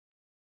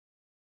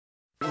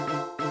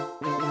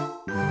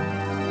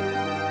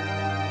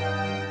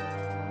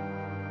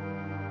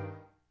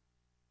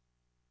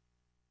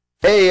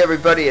Hey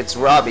everybody, it's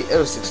Robbie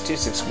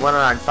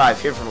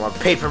 0626195 here from more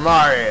Paper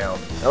Mario.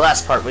 The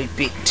last part we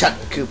beat Tut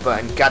and Koopa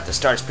and got the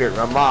Star Spirit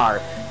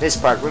Ramar. This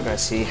part we're gonna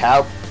see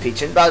how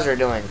Peach and Bowser are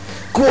doing.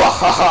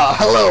 Gwahaha!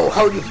 Hello,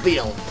 how do you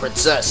feel,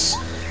 princess?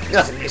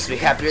 Nothing makes me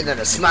happier than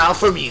a smile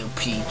from you,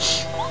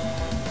 Peach.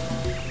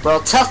 Well,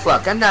 tough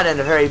luck. I'm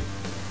in a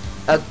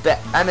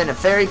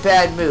very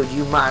bad mood,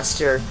 you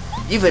monster.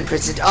 You've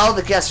imprisoned all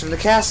the guests from the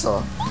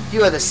castle.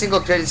 You are the single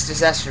greatest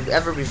disaster to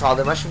ever befall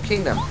the Mushroom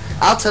Kingdom.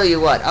 I'll tell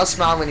you what, I'll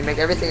smile when you make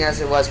everything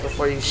as it was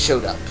before you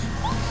showed up.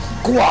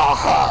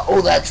 Gwaha! Oh,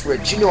 that's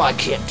rich. You know I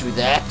can't do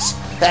that.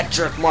 That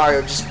jerk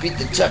Mario just beat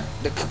the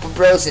Koopa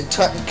Bros and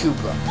Tut and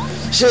Koopa.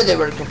 Sure, they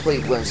were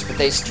complete wimps, but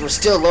they were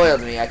still loyal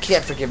to me. I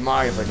can't forgive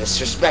Mario for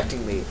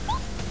disrespecting me.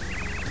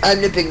 I'm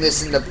nipping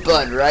this in the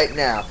bud right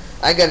now.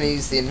 I'm gonna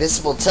use the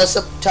invisible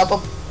Tubba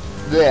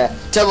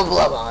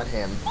Blubba on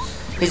him.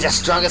 He's the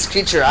strongest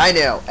creature I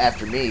know.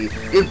 After me,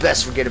 you'd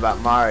best forget about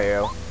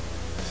Mario.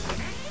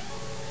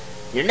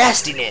 Your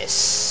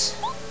nastiness.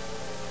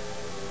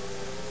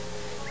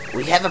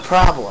 We have a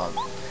problem.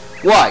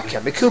 Why,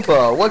 Kemmy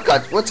Koopa?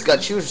 What's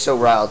got you so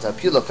riled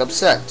up? You look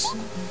upset.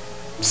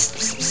 Psst,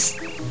 psst, psst.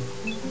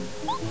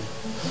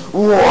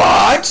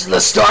 What? The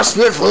Star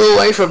Spirit flew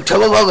away from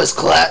Tubba Blubba's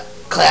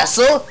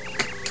castle?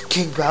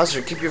 King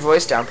Bowser, keep your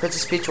voice down.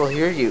 Princess Peach will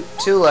hear you.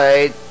 Too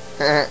late.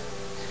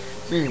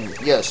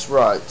 Yes,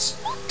 right.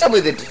 Tell me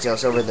the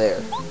details over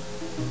there.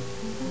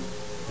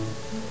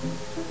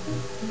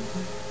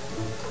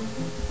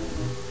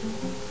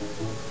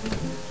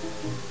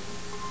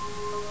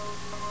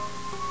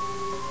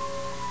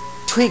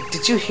 Twink,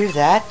 did you hear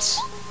that?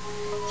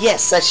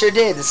 Yes, I sure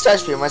did. The Star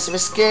Spirit must have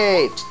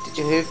escaped. Did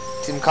you hear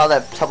him call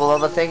that Tubba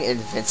Blubba thing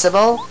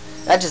invincible?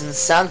 That doesn't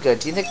sound good.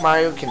 Do you think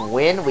Mario can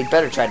win? We'd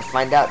better try to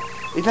find out.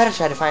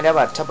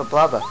 About Tubba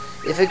Blubba.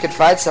 If we could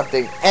find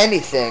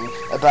anything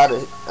about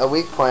a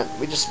weak point,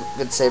 we just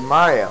would save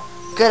Mario.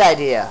 Good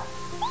idea.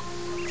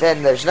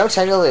 Then there's no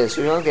time to lose.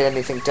 We won't get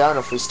anything done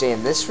if we stay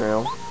in this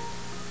room.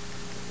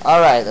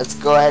 Alright, let's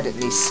go ahead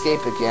and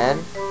escape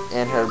again.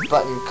 And her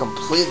button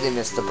completely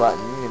missed the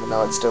button, even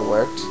though it still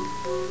worked.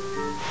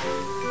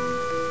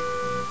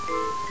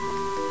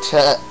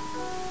 It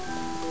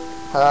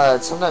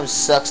sometimes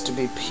sucks to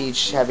be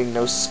Peach having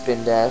no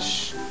spin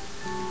dash.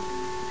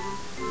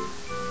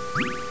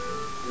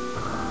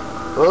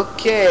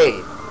 Okay.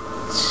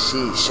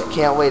 Sheesh, I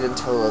can't wait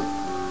until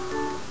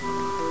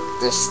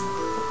this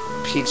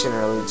Peach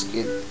Interlude's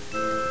good.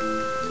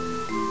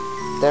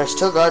 There are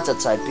still guards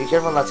outside. Be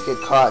careful not to get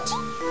caught.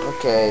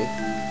 Okay.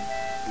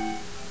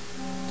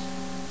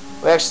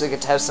 We actually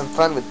get to have some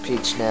fun with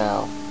Peach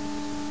now.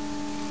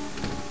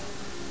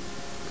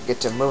 We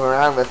get to move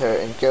around with her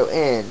and go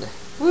in.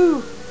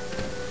 Woo!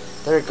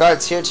 There are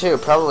guards here too.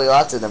 Probably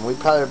lots of them. We'd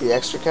probably be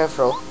extra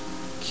careful.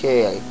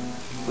 Okay.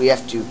 We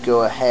have to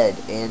go ahead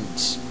and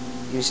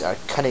use our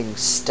cunning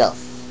stealth.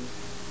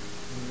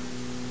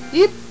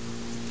 Yep.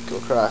 Go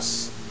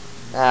across.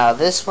 Now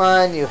this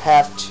one you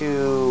have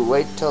to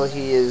wait till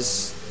he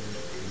is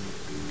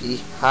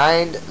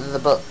behind the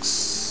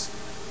books.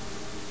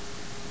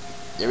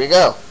 There we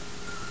go.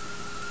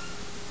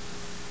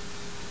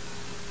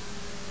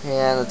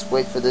 And let's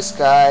wait for this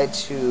guy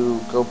to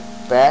go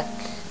back.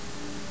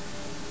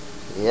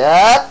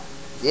 Yep.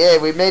 Yeah,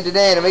 we made it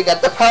in, and we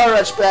got the Power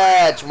Rush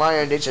badge!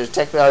 Mario and Nature's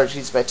tech power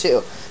increased by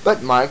 2.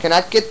 But Mario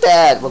cannot get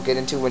that! We'll get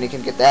into when he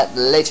can get that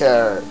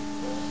later.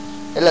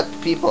 Hey look,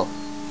 people.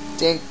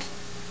 Dink.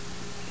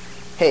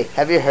 Hey,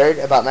 have you heard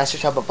about Master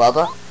Tubba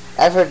Blubba?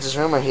 I've heard this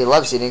rumor he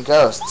loves eating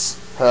ghosts.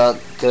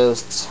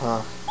 Ghosts,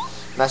 huh.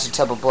 Master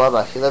Tubba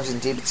Blubba, he lives in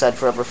deep inside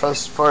Forever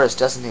Forest,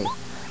 doesn't he?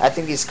 I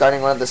think he's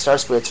guarding one of the Star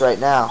Spirits right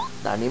now.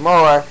 Not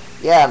anymore.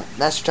 Yeah,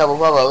 Master Tubba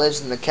Blubba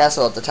lives in the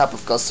castle at the top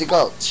of Ghosty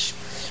Gulch.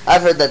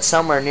 I've heard that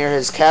somewhere near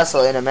his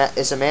castle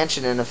is a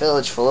mansion in a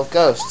village full of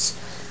ghosts.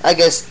 I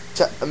guess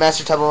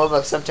Master Tubba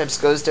Blubba sometimes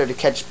goes there to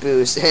catch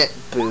booze.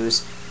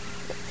 Booze.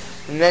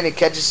 And then he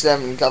catches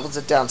them and gobbles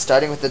it down,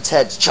 starting with its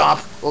heads.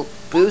 Chomp! Well,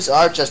 boos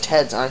are just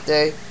heads, aren't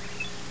they?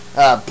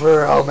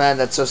 Brr, oh man,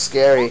 that's so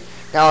scary.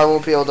 Now I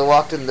won't be able to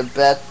walk to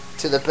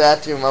the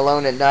bathroom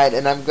alone at night,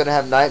 and I'm gonna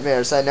have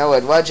nightmares. I know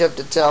it. Why'd you have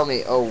to tell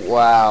me? Oh,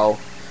 wow.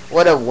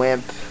 What a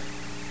wimp.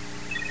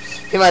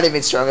 He might even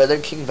be stronger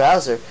than King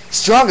Bowser.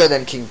 Stronger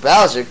than King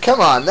Bowser? Come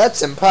on,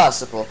 that's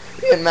impossible.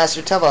 Even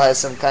Master Tubba has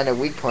some kind of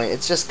weak point.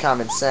 It's just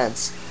common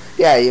sense.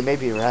 Yeah, you may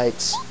be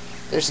right.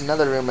 There's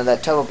another rumor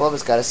that Tubba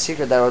Blubba's got a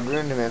secret that would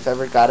ruin him if it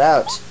ever got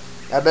out.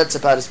 I bet it's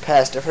about his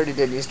past. I've heard he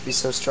didn't used to be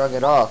so strong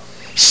at all.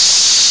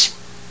 Shh!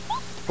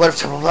 What if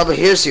Tubba Blubba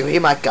hears you? He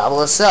might gobble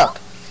us up.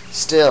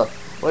 Still,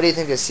 what do you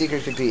think his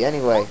secret could be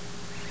anyway?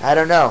 I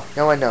don't know.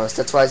 No one knows.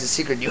 That's why it's a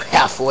secret, you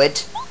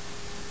half-wit.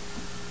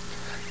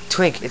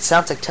 Twink, it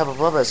sounds like Tubba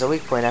Blubba is a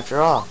weak point after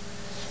all.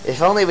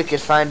 If only we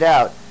could find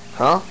out.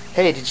 Huh?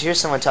 Hey, did you hear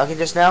someone talking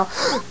just now?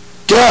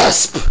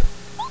 Gasp!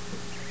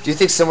 Do you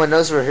think someone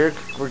knows we're here?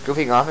 We're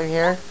goofing off in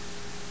here?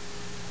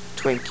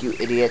 Twink, you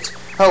idiot.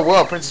 Oh,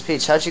 whoa, Princess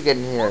Peach, how'd you get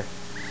in here?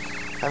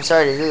 I'm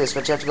sorry to do this,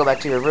 but you have to go back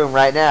to your room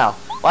right now.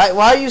 Why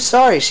are you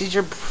sorry? She's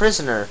your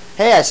prisoner.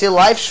 Hey, I see a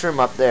life shroom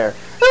up there.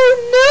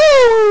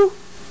 Oh no!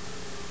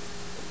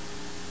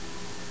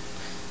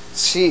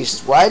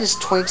 Jeez, why is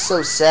Twink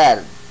so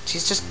sad?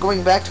 She's just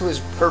going back to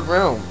her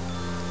room.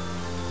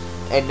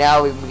 And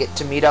now we get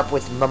to meet up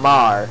with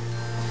Mamar.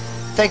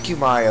 Thank you,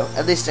 Mario.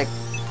 At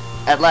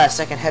last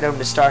I can head home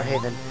to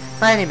Starhaven.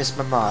 My name is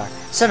Mamar.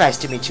 So nice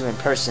to meet you in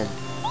person.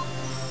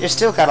 You've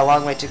still got a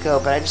long way to go,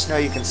 but I just know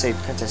you can save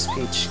Princess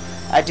Peach.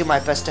 I do my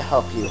best to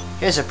help you.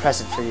 Here's a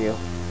present for you.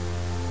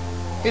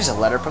 Here's a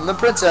letter from the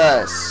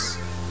princess.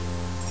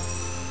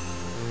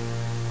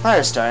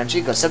 Mario Star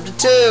Energy goes up to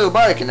 2.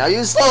 Mario can now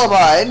use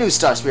Lullaby, a new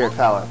Star Spirit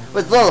power.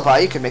 With Lullaby,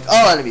 you can make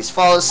all enemies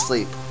fall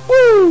asleep.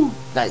 Woo!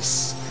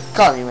 Nice.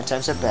 Call me when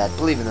times are bad.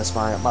 Believe in this,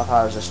 Mario. My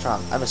powers are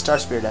strong. I'm a Star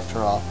Spirit after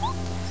all.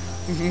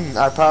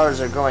 Our powers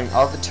are growing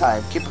all the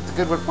time. Keep up the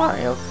good work,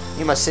 Mario.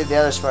 You must save the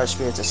other Star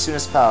Spirits as soon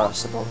as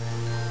possible.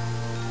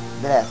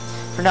 Bleh.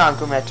 For now, I'm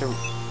going back to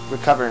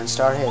recover in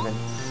Starhaven.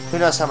 Who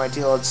knows how my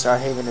dear old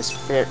Starhaven is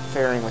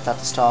faring without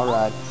the stall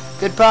rod.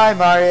 Goodbye,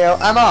 Mario.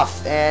 I'm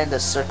off. And the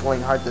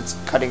circling heart that's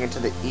cutting into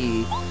the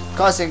E,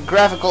 causing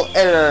graphical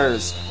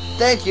errors.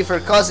 Thank you for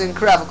causing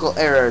graphical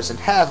errors, and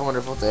have a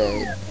wonderful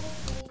day.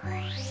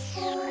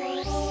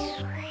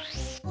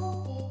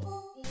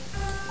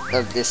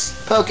 Of this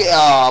Pokey.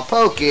 Oh,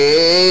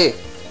 Pokey.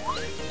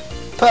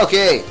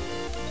 Pokey.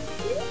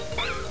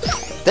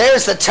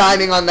 There's the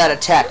timing on that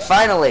attack,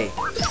 finally.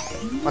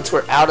 Once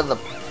we're out of the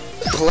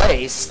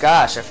place,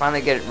 gosh, I finally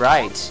get it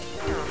right.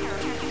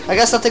 I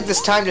guess I'll take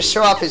this time to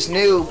show off his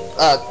new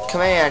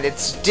command.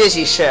 It's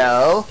Dizzy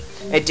Shell.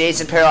 It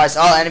dazes and paralyzes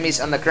all enemies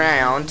on the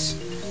ground.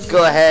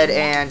 Go ahead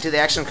and do the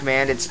action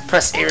command. It's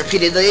press A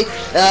repeatedly.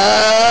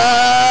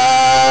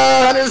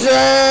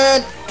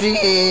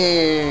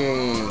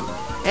 100%.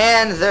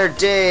 And they're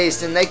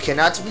dazed and they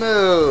cannot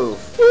move.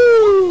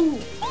 Woo!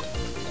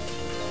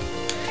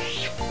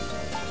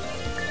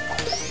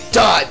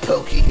 Die,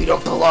 Pokey! You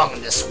don't belong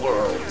in this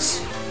world.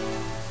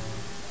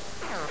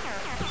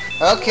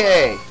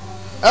 Okay.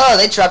 Oh,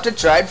 they dropped a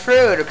dried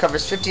fruit. It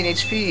recovers 15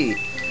 HP.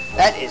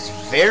 That is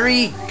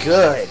very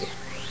good.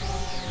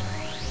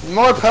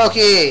 More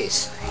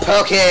Pokies!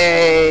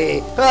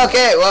 Pokey!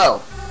 Pokey!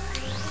 Whoa!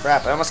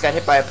 Crap, I almost got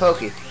hit by a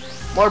Pokey.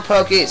 More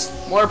Pokies!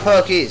 More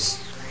Pokies!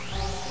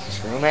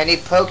 Too many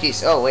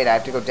Pokies. Oh, wait, I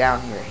have to go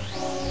down here.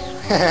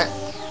 I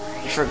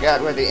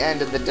forgot where the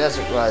end of the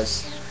desert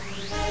was.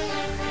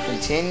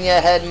 Continue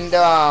heading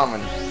down.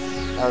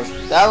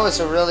 That was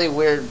a really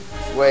weird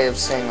way of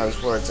saying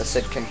those words. I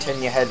said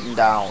continue heading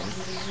down.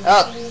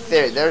 Oh,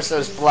 there's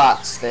those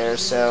blocks there,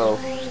 so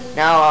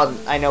now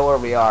I know where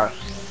we are.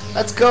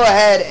 Let's go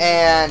ahead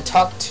and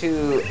talk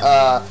to,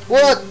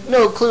 what?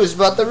 No clues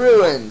about the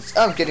ruins.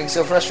 I'm getting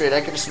so frustrated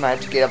I can just might have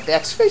to get up the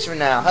excavation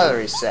now. How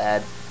very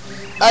sad.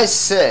 I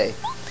say,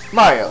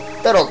 Mario,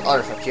 that old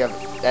artifact you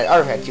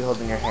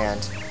hold in your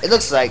hand. It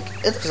looks like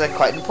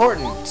quite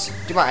important.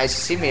 Do my eyes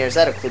deceive me, or is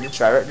that a clue to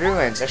Dry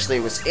Ruins? Actually,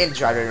 it was in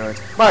Dry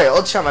Ruins. Mario,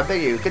 old chum, I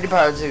beg you, could you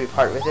possibly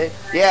part with it?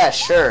 Yeah,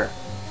 sure.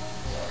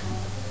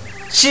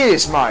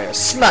 Jeez, Mario,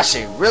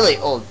 smashing, really,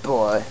 old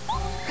boy.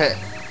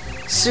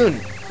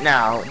 Soon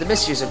now, the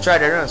mysteries of Dry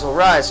Ruins will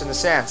rise from the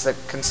sands that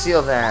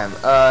conceal them.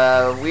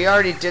 We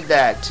already did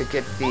that to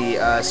get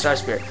the Star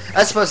Spirit.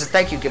 I suppose a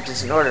thank you gift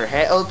is in order,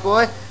 hey, old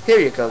boy? Here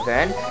you go,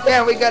 then.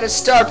 Yeah, we got a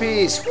star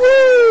piece.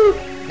 Woo!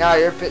 Now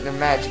you're a bit of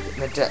magic,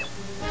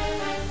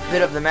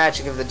 bit of the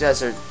magic of the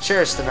desert.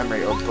 Cherish the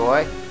memory, old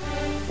boy.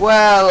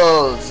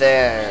 Well,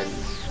 then.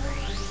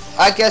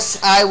 I guess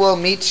I will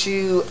meet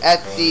you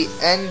at the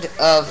end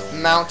of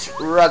Mount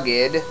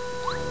Rugged.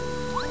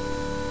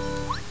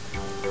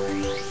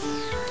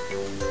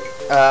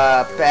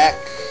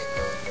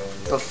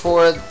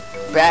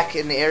 Back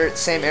in the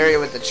same area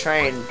with the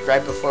train,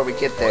 right before we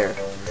get there.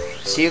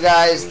 See you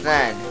guys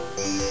then.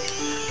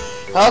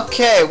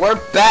 Okay, we're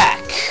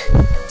back.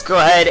 Let's go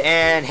ahead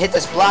and hit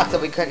this block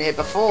that we couldn't hit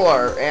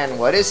before. And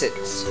what is it?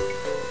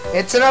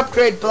 It's an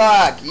upgrade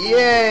block.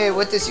 Yay!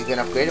 With this, you can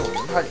upgrade it.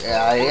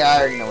 I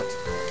already know what.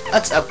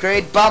 Let's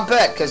upgrade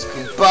Bombette because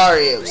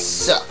Mario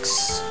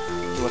sucks.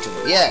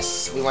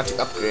 Yes, we want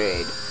to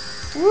upgrade.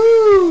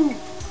 Woo!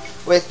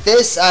 With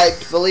this, I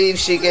believe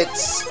she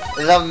gets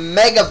the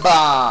Mega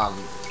Bomb.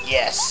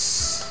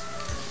 Yes.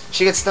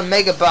 She gets the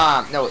Mega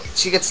Bomb. No,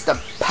 she gets the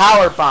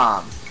Power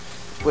Bomb,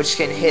 which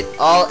can hit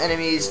all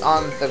enemies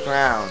on the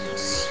ground.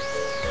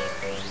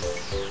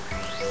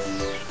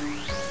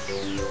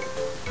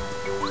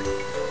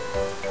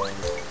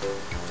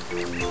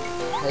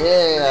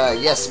 Yeah,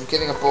 yes, I'm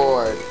getting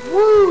aboard.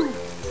 Woo!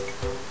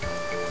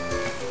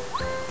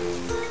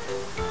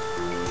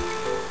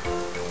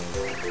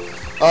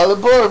 All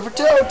aboard for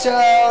Toad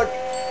Town!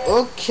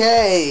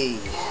 Okay.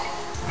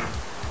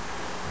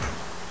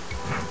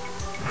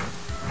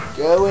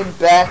 Going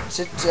back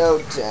to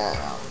Toad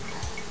Town.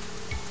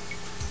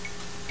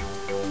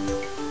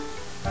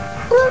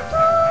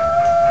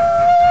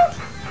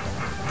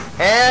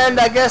 And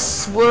I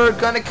guess we're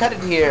gonna cut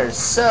it here.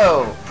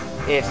 So,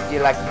 if you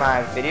like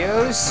my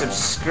videos,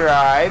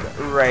 subscribe,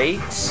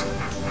 rate,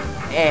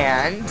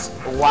 and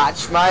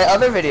watch my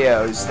other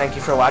videos. Thank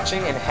you for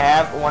watching, and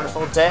have a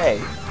wonderful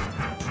day.